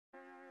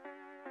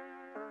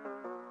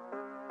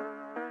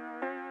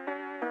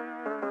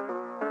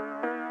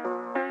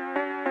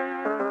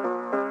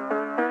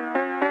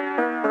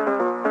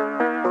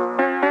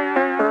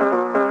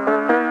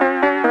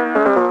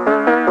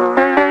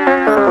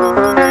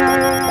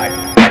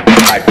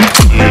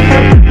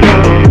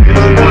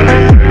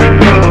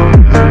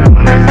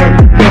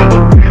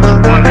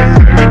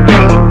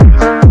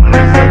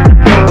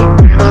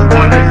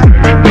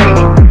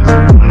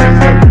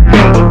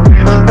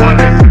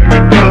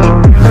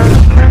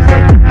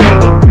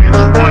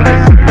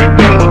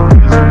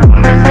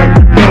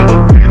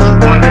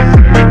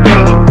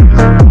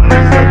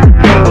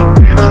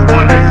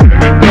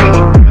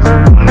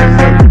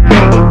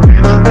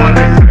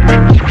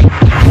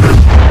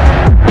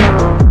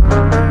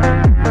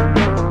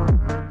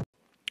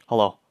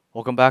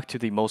Welcome back to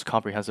the most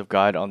comprehensive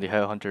guide on the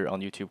Headhunter on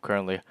YouTube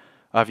currently.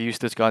 I've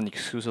used this gun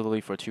exclusively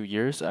for 2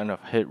 years and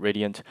I've hit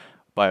Radiant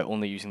by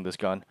only using this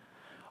gun.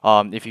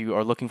 If you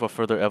are looking for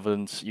further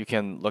evidence, you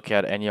can look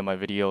at any of my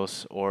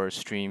videos or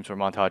streams or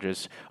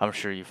montages. I'm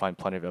sure you find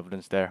plenty of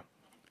evidence there.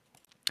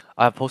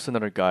 I have posted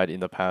another guide in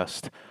the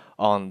past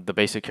on the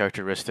basic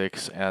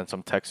characteristics and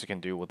some text you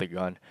can do with the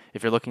gun.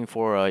 If you're looking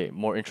for a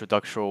more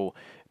introductory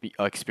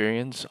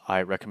experience,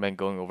 I recommend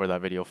going over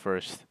that video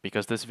first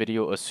because this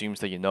video assumes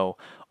that you know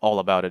all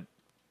about it.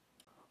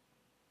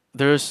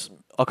 There's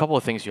a couple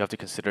of things you have to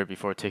consider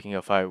before taking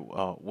a fight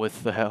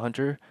with the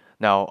Headhunter.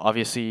 Now,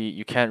 obviously,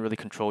 you can't really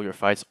control your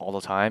fights all the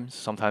time.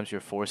 Sometimes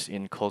you're forced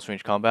in close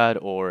range combat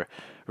or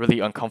really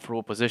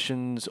uncomfortable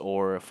positions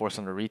or forced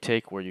on a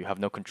retake where you have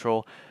no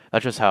control.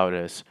 That's just how it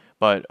is.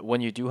 But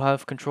when you do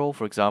have control,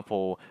 for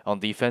example, on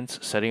defense,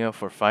 setting up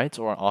for fights,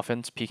 or on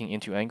offense, peeking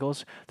into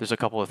angles, there's a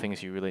couple of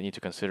things you really need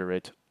to consider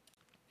it.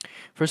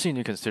 First thing you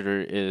need to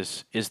consider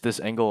is this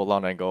angle a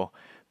long angle?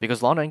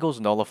 Because long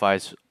angles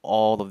nullifies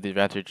all of the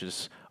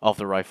advantages of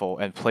the rifle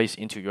and plays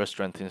into your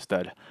strength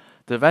instead.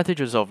 The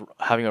advantages of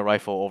having a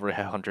rifle over a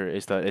Headhunter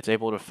is that it's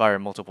able to fire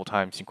multiple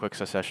times in quick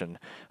succession.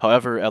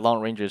 However, at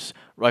long ranges,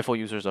 rifle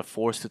users are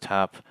forced to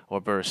tap or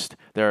burst.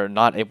 They're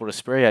not able to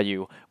spray at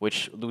you,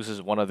 which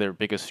loses one of their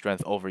biggest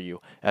strength over you,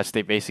 as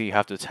they basically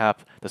have to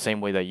tap the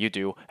same way that you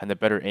do, and the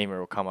better aimer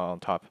will come out on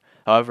top.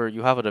 However,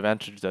 you have an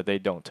advantage that they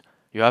don't.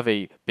 You have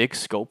a big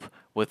scope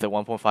with a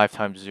 1.5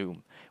 times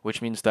zoom, which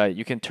means that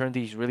you can turn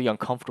these really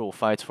uncomfortable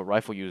fights for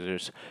rifle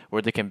users,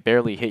 where they can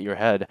barely hit your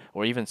head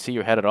or even see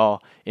your head at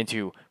all,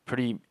 into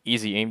pretty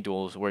easy aim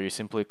duels where you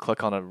simply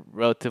click on a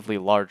relatively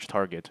large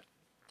target.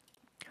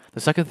 The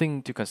second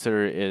thing to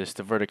consider is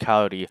the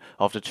verticality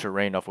of the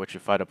terrain of which you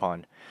fight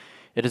upon.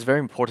 It is very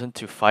important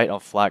to fight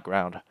on flat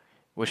ground,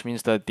 which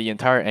means that the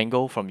entire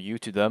angle from you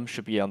to them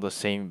should be on the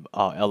same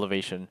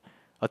elevation.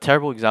 A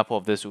terrible example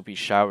of this would be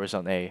showers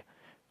on A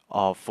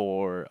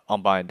for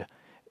Unbind.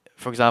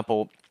 For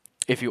example,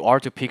 if you are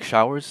to peek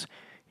showers,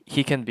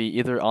 he can be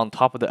either on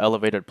top of the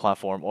elevated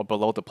platform or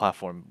below the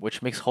platform,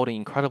 which makes holding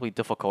incredibly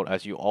difficult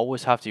as you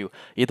always have to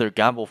either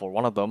gamble for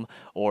one of them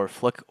or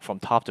flick from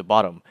top to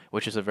bottom,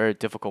 which is a very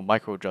difficult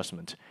micro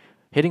adjustment.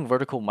 Hitting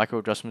vertical micro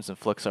adjustments and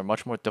flicks are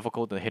much more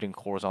difficult than hitting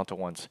horizontal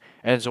ones,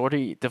 and it's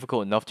already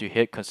difficult enough to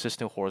hit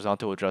consistent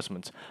horizontal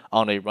adjustments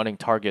on a running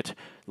target,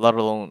 let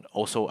alone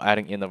also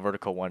adding in a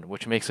vertical one,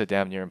 which makes it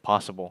damn near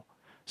impossible.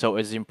 So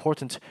it's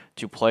important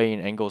to play in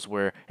angles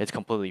where it's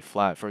completely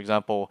flat. For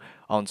example,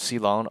 on C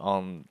long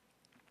on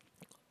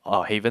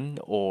Haven,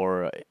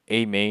 or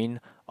A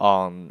main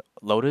on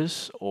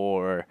Lotus,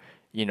 or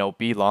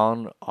B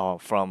long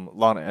from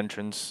long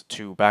entrance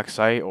to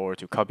backside or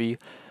to cubby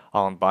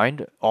on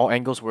bind. All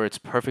angles where it's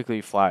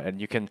perfectly flat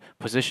and you can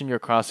position your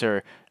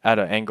crosshair at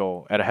an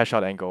angle, at a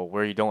headshot angle,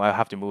 where you don't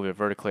have to move it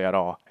vertically at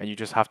all, and you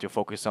just have to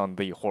focus on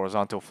the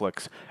horizontal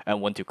flicks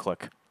and when to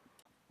click.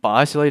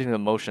 By isolating the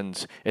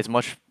motions, it's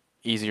much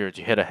easier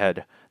to hit a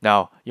head.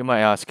 Now, you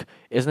might ask,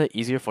 isn't it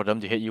easier for them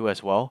to hit you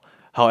as well?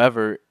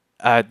 However,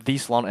 at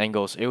these long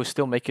angles, it would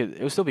still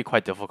be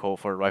quite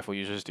difficult for rifle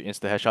users to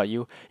insta headshot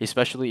you,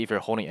 especially if you're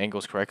holding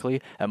angles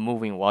correctly and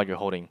moving while you're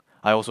holding.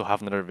 I also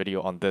have another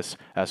video on this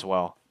as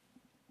well.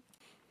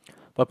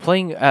 But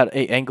playing at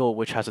a angle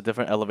which has a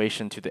different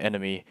elevation to the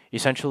enemy,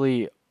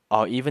 essentially,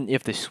 even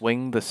if they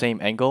swing the same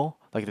angle,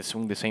 like they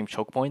swing the same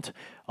choke point,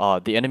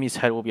 the enemy's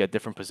head will be at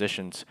different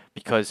positions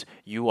because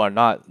you are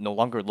no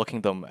longer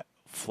looking them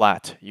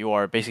flat. You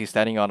are basically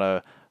standing on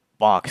a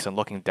box and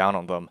looking down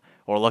on them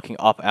or looking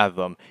up at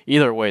them.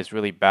 Either way is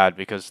really bad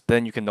because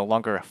then you can no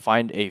longer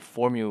find a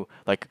formulaic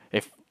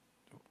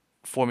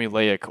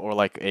or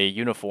like a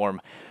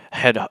uniform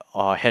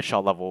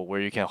headshot level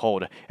where you can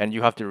hold, and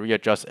you have to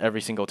readjust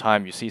every single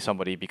time you see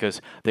somebody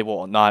because they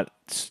will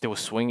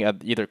swing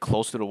at either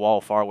close to the wall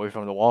or far away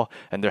from the wall,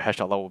 and their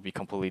headshot level will be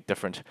completely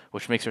different,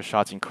 which makes your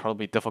shots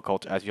incredibly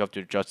difficult as you have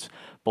to adjust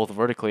both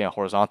vertically and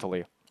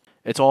horizontally.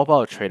 It's all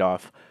about a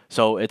trade-off.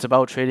 So it's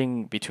about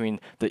trading between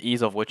the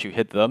ease of which you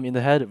hit them in the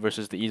head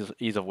versus the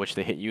ease of which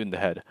they hit you in the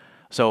head.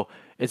 So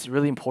it's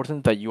really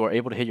important that you are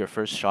able to hit your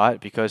first shot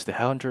because the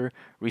Headhunter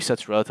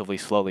resets relatively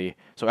slowly.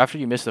 So after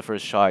you miss the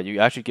first shot, you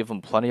actually give them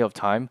plenty of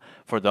time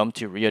for them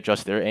to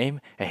readjust their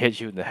aim and hit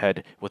you in the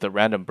head with a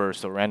random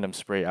burst or random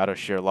spray out of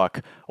sheer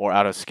luck or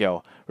out of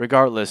skill.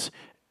 Regardless,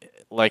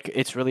 like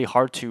it's really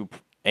hard to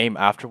aim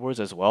afterwards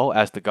as well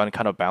as the gun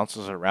kind of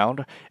bounces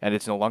around and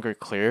it's no longer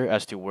clear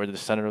as to where the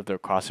center of their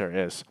crosshair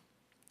is.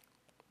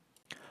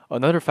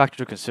 Another factor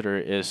to consider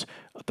is,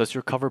 does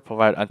your cover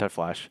provide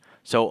anti-flash?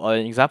 So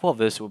an example of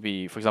this would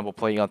be, for example,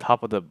 playing on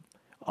top of the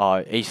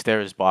A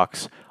stairs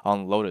box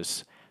on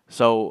Lotus.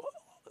 So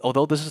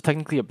although this is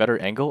technically a better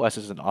angle as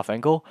it's an off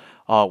angle,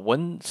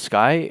 when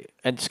Sky,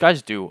 and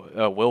Skies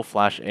will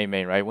flash A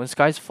main, right? When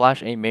Skies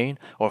flash A main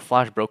or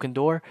flash broken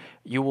door,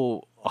 you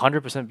will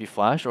 100% be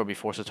flashed or be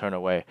forced to turn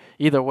away.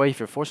 Either way, if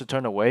you're forced to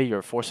turn away,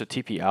 you're forced to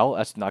TP out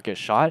as to not get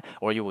shot,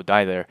 or you will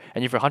die there.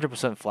 And if you're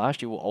 100%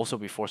 flashed, you will also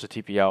be forced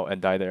to TP out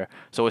and die there.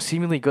 So a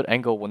seemingly good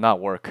angle will not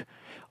work.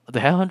 the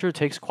Headhunter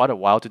takes quite a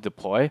while to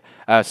deploy,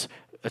 as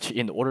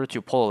in order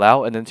to pull it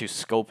out and then to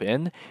scope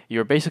in,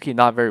 you're basically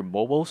not very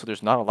mobile, so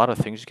there's not a lot of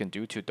things you can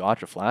do to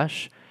dodge a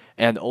flash.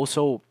 And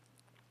also,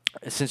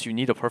 since you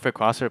need a perfect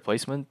crosshair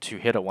placement to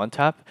hit a one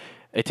tap,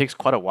 it takes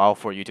quite a while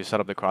for you to set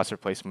up the crosshair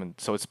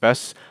placement. So it's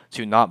best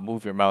to not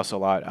move your mouse a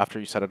lot after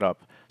you set it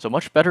up. So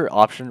much better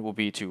option will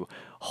be to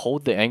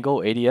hold the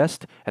angle ADS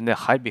and then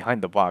hide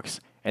behind the box,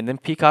 and then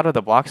peek out of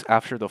the box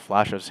after the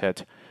flash is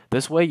hit.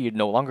 This way, you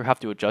no longer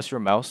have to adjust your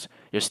mouse.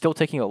 You're still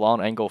taking a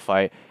long angle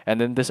fight, and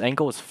then this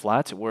angle is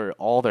flat where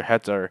all their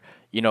heads are,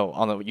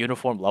 on a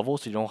uniform level,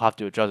 so you don't have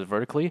to adjust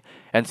vertically.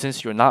 And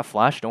since you're not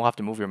flash, you don't have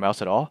to move your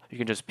mouse at all. You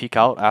can just peek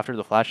out after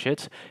the flash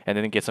hits, and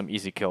then get some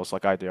easy kills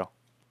like I do.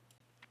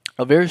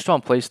 A very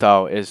strong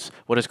playstyle is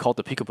what is called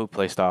the peekaboo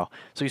playstyle.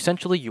 So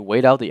essentially, you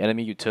wait out the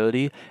enemy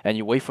utility and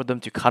you wait for them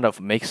to kind of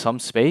make some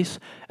space,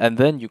 and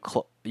then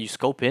you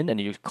scope in and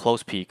you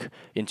close peek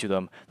into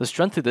them. The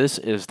strength to this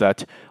is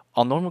that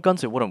on normal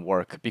guns it wouldn't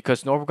work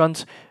because normal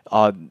guns,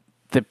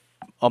 the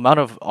amount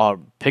of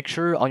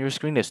picture on your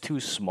screen is too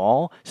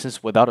small.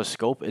 Since without a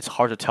scope, it's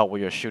hard to tell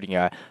where you're shooting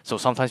at. So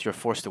sometimes you're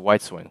forced to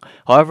wide swing.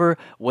 However,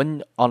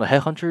 when on a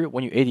headhunter,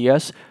 when you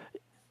ADS,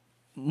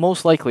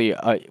 most likely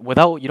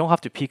without you don't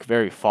have to peek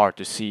very far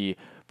to see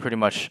pretty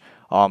much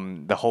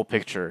the whole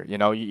picture.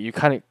 You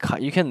kind of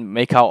you can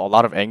make out a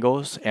lot of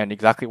angles and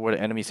exactly where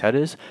the enemy's head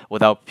is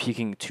without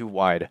peeking too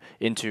wide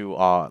into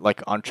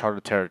like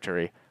uncharted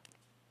territory.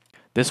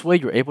 This way,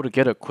 you're able to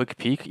get a quick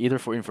peek, either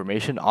for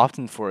information,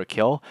 often for a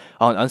kill,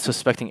 on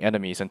unsuspecting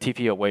enemies and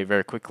TP away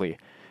very quickly.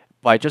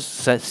 By just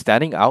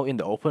standing out in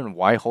the open,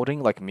 wide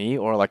holding like me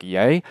or like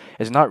Ye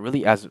is not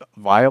really as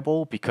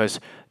viable because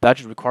that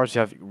just requires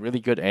you to have really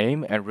good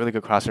aim and really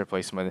good crosshair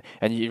placement,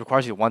 and it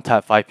requires you to one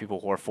tap five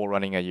people who are full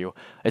running at you.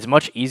 It's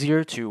much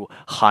easier to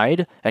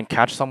hide and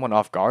catch someone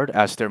off guard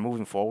as they're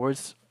moving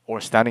forwards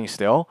or standing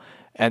still,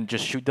 and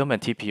just shoot them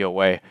and TP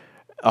away,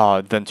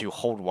 than to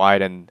hold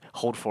wide and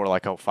hold for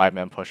like a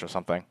five-man push or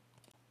something.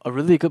 A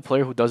really good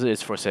player who does it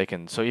is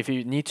Forsaken. So if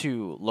you need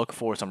to look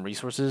for some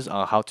resources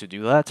on how to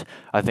do that,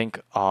 I think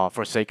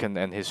Forsaken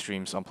and his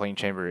streams on Playing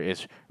Chamber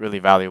is really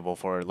valuable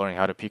for learning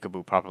how to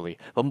peekaboo properly.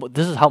 But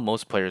this is how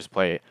most players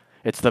play it.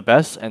 It's the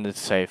best and it's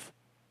safe.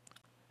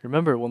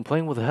 Remember, when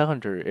playing with a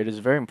Headhunter, it is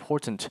very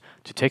important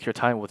to take your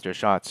time with your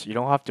shots. You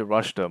don't have to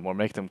rush them or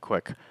make them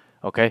quick.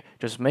 Okay?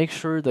 Just make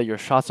sure that your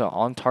shots are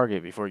on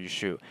target before you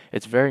shoot.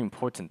 It's very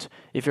important.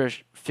 If you're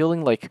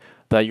feeling like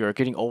that you're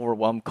getting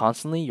overwhelmed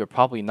constantly, you're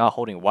probably not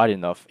holding wide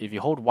enough. If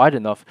you hold wide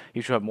enough,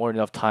 you should have more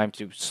enough time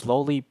to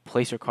slowly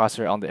place your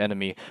crosshair on the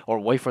enemy or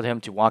wait for them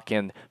to walk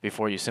in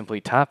before you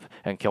simply tap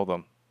and kill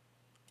them.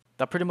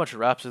 That pretty much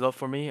wraps it up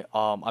for me.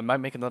 I might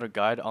make another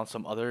guide on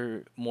some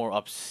other more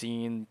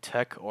obscene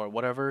tech or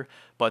whatever,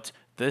 but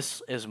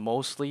this is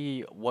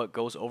mostly what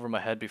goes over my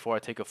head before I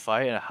take a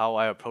fight and how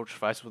I approach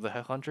fights with a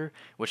headhunter,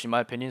 which in my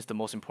opinion is the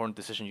most important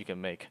decision you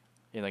can make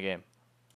in a game.